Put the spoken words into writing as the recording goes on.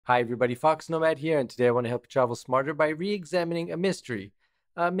Hi everybody, foXnoMad here, and today I want to help you travel smarter by re-examining a mystery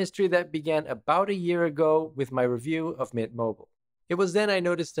that began about a year ago with my review of Mint Mobile. It was then I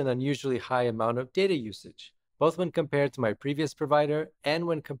noticed an unusually high amount of data usage, both when compared to my previous provider and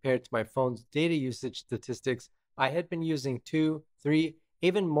when compared to my phone's data usage statistics. I had been using 2, 3,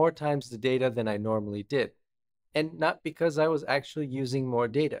 even more times the data than I normally did, and not because I was actually using more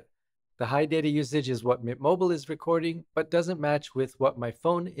data. The high data usage is what Mint Mobile is recording, but doesn't match with what my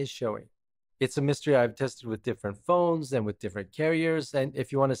phone is showing. It's a mystery I've tested with different phones and with different carriers. And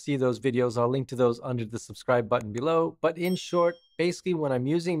if you want to see those videos, I'll link to those under the subscribe button below. But in short, basically, when I'm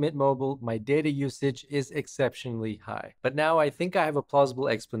using Mint Mobile, my data usage is exceptionally high. But now I think I have a plausible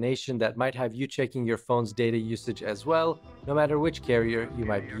explanation that might have you checking your phone's data usage as well, no matter which carrier you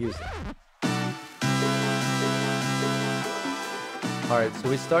might be using. All right, so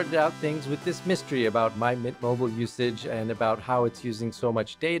we started out things with this mystery about my Mint Mobile usage and about how it's using so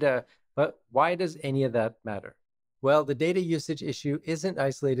much data, but why does any of that matter? Well, the data usage issue isn't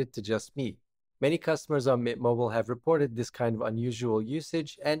isolated to just me. Many customers on Mint Mobile have reported this kind of unusual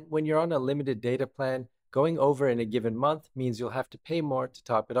usage, and when you're on a limited data plan, going over in a given month means you'll have to pay more to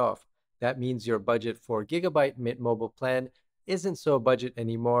top it off. That means your budget for gigabyte Mint Mobile plan isn't so a budget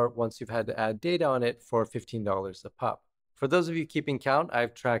anymore once you've had to add data on it for $15 a pop. For those of you keeping count,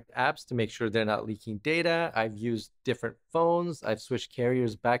 I've tracked apps to make sure they're not leaking data. I've used different phones. I've switched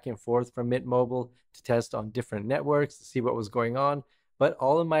carriers back and forth from Mint Mobile to test on different networks to see what was going on. But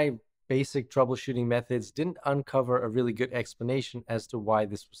all of my basic troubleshooting methods didn't uncover a really good explanation as to why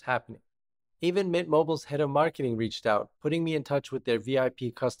this was happening. Even Mint Mobile's head of marketing reached out, putting me in touch with their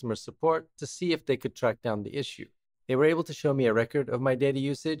VIP customer support to see if they could track down the issue. They were able to show me a record of my data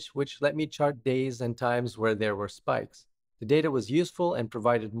usage, which let me chart days and times where there were spikes. The data was useful and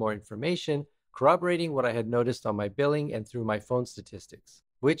provided more information, corroborating what I had noticed on my billing and through my phone statistics,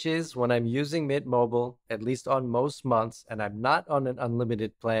 which is when I'm using Mint Mobile, at least on most months, and I'm not on an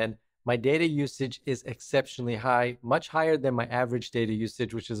unlimited plan, my data usage is exceptionally high, much higher than my average data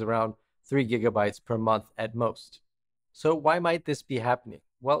usage, which is around 3 gigabytes per month at most. So why might this be happening?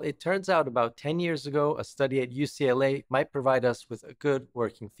 Well, it turns out about 10 years ago, a study at UCLA might provide us with a good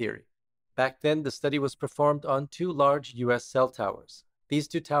working theory. Back then, the study was performed on 2 large US cell towers. These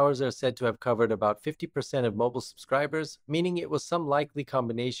 2 towers are said to have covered about 50% of mobile subscribers, meaning it was some likely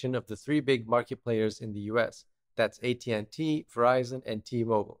combination of the 3 big market players in the US. That's AT&T, Verizon, and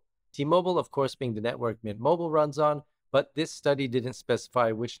T-Mobile. T-Mobile, of course, being the network Mint Mobile runs on, but this study didn't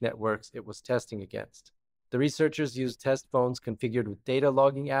specify which networks it was testing against. The researchers used test phones configured with data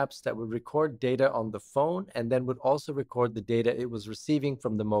logging apps that would record data on the phone and then would also record the data it was receiving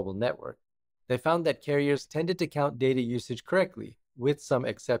from the mobile network. They found that carriers tended to count data usage correctly, with some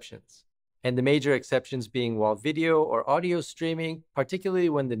exceptions. And the major exceptions being while video or audio streaming, particularly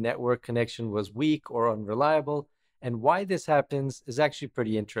when the network connection was weak or unreliable. And why this happens is actually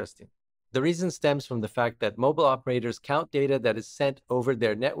pretty interesting. The reason stems from the fact that mobile operators count data that is sent over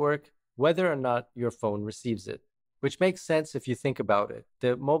their network, whether or not your phone receives it. Which makes sense if you think about it.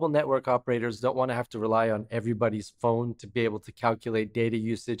 The mobile network operators don't want to have to rely on everybody's phone to be able to calculate data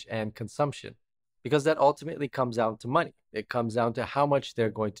usage and consumption, because that ultimately comes down to money. It comes down to how much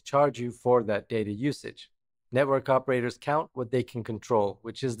they're going to charge you for that data usage. Network operators count what they can control,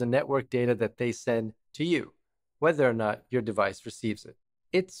 which is the network data that they send to you, whether or not your device receives it.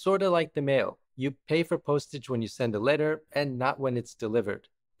 It's sort of like the mail. You pay for postage when you send a letter and not when it's delivered.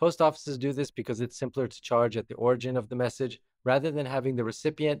 Post offices do this because it's simpler to charge at the origin of the message rather than having the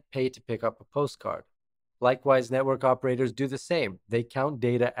recipient pay to pick up a postcard. Likewise, network operators do the same. They count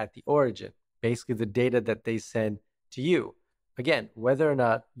data at the origin, basically the data that they send to you, again, whether or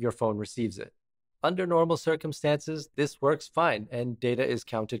not your phone receives it. Under normal circumstances, this works fine and data is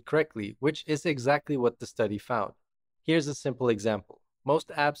counted correctly, which is exactly what the study found. Here's a simple example. Most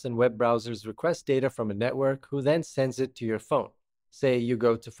apps and web browsers request data from a network who then sends it to your phone. Say you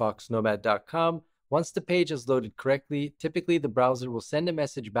go to foXnoMad.com. Once the page is loaded correctly, typically the browser will send a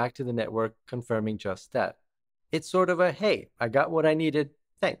message back to the network confirming just that. It's sort of a, hey, I got what I needed,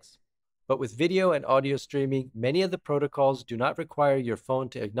 thanks. But with video and audio streaming, many of the protocols do not require your phone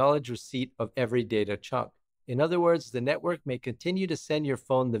to acknowledge receipt of every data chunk. In other words, the network may continue to send your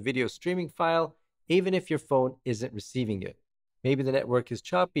phone the video streaming file even if your phone isn't receiving it. Maybe the network is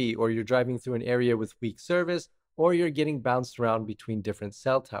choppy, or you're driving through an area with weak service, or you're getting bounced around between different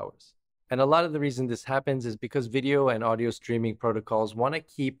cell towers. And a lot of the reason this happens is because video and audio streaming protocols want to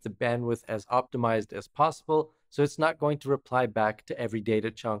keep the bandwidth as optimized as possible, so it's not going to reply back to every data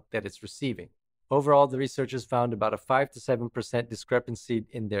chunk that it's receiving. Overall, the researchers found about a 5 to 7% discrepancy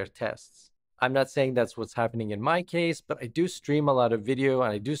in their tests. I'm not saying that's what's happening in my case, but I do stream a lot of video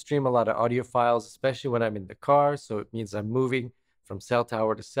and I do stream a lot of audio files, especially when I'm in the car. So it means I'm moving from cell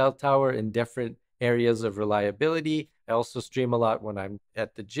tower to cell tower in different areas of reliability. I also stream a lot when I'm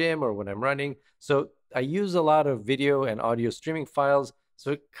at the gym or when I'm running. So I use a lot of video and audio streaming files.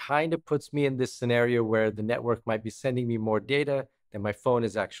 So it kind of puts me in this scenario where the network might be sending me more data than my phone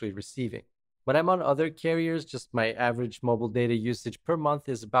is actually receiving. When I'm on other carriers, just my average mobile data usage per month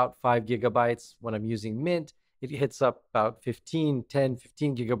is about 5 gigabytes. When I'm using Mint, it hits up about 15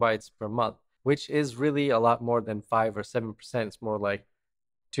 gigabytes per month, which is really a lot more than 5 or 7%. It's more like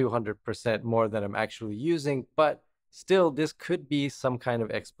 200% more than I'm actually using, but still, this could be some kind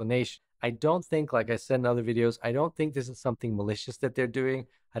of explanation. I don't think, like I said in other videos, I don't think this is something malicious that they're doing.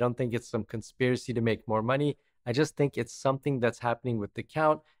 I don't think it's some conspiracy to make more money. I just think it's something that's happening with the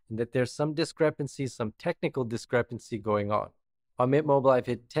count and that there's some discrepancy, some technical discrepancy going on. On Mint Mobile, I've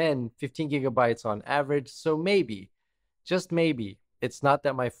hit 10, 15 gigabytes on average, so maybe, just maybe, it's not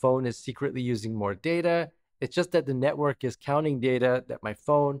that my phone is secretly using more data. It's just that the network is counting data that my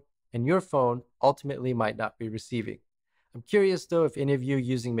phone and your phone ultimately might not be receiving. I'm curious though if any of you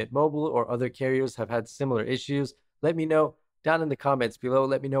using Mint Mobile or other carriers have had similar issues. Let me know down in the comments below.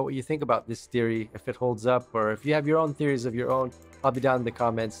 Let me know what you think about this theory, if it holds up, or if you have your own theories of your own. I'll be down in the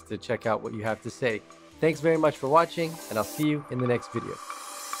comments to check out what you have to say. Thanks very much for watching, and I'll see you in the next video.